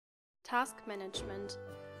Task management.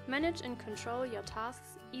 Manage and control your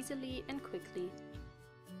tasks easily and quickly.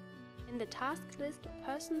 In the task list,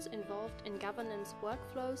 persons involved in governance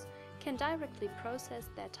workflows can directly process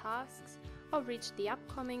their tasks or reach the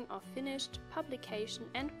upcoming or finished publication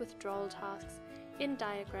and withdrawal tasks in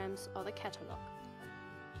diagrams or the catalog.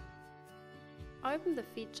 Open the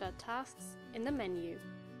feature Tasks in the menu.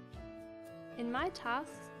 In My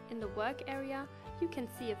Tasks, in the Work area, you can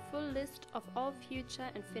see a full list of all future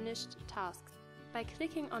and finished tasks. By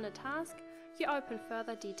clicking on a task, you open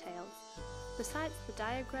further details. Besides the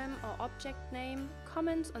diagram or object name,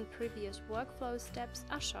 comments on previous workflow steps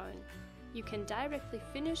are shown. You can directly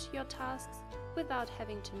finish your tasks without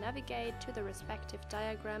having to navigate to the respective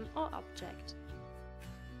diagram or object.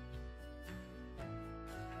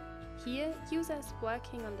 Here, users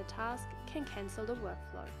working on the task can cancel the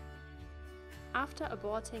workflow. After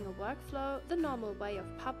aborting a workflow, the normal way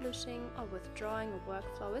of publishing or withdrawing a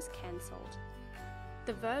workflow is cancelled.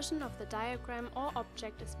 The version of the diagram or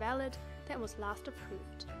object is valid that was last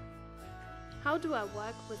approved. How do I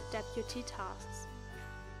work with deputy tasks?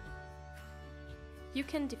 You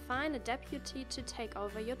can define a deputy to take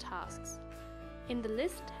over your tasks. In the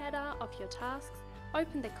list header of your tasks,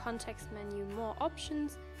 open the context menu More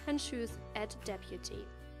Options and choose Add Deputy.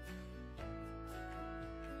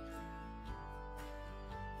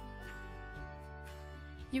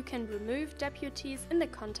 You can remove deputies in the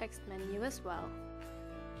context menu as well.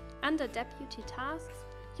 Under Deputy Tasks,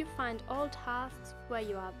 you find all tasks where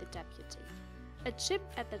you are the deputy. A chip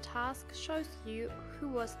at the task shows you who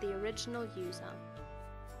was the original user.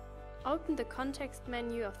 Open the context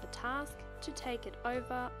menu of the task to take it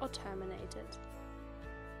over or terminate it.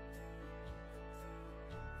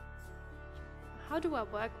 How do I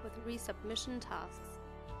work with resubmission tasks?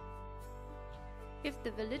 If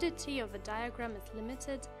the validity of a diagram is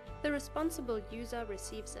limited, the responsible user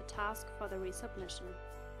receives a task for the resubmission.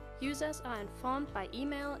 Users are informed by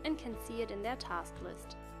email and can see it in their task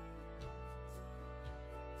list.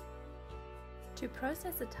 To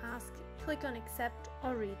process a task, click on Accept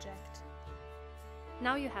or Reject.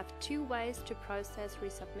 Now you have two ways to process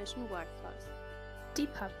resubmission workflows.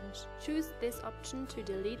 Depublish. Choose this option to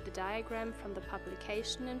delete the diagram from the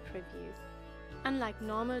publication and preview. Unlike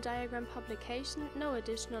normal diagram publication, no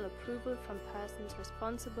additional approval from persons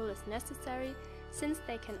responsible is necessary, since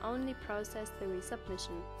they can only process the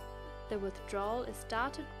resubmission. The withdrawal is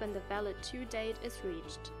started when the valid to date is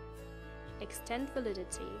reached. Extend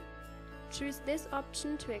validity. Choose this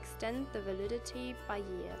option to extend the validity by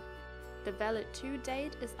year. The valid to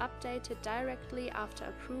date is updated directly after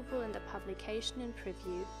approval in the publication and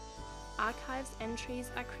preview. Archives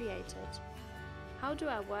entries are created. How do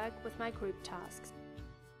I work with my group tasks?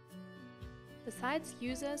 Besides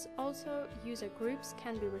users, also user groups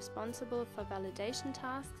can be responsible for validation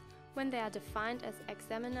tasks when they are defined as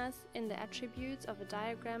examiners in the attributes of a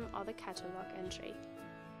diagram or the catalog entry.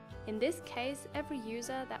 In this case, every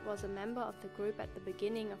user that was a member of the group at the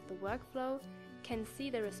beginning of the workflow can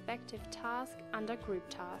see the respective task under Group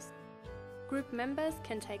Tasks. Group members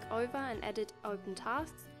can take over and edit open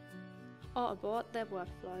tasks or abort their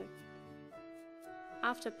workflow.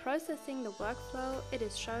 After processing the workflow, it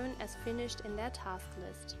is shown as finished in their task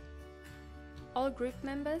list. All group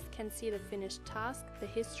members can see the finished task, the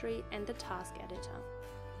history and the task editor.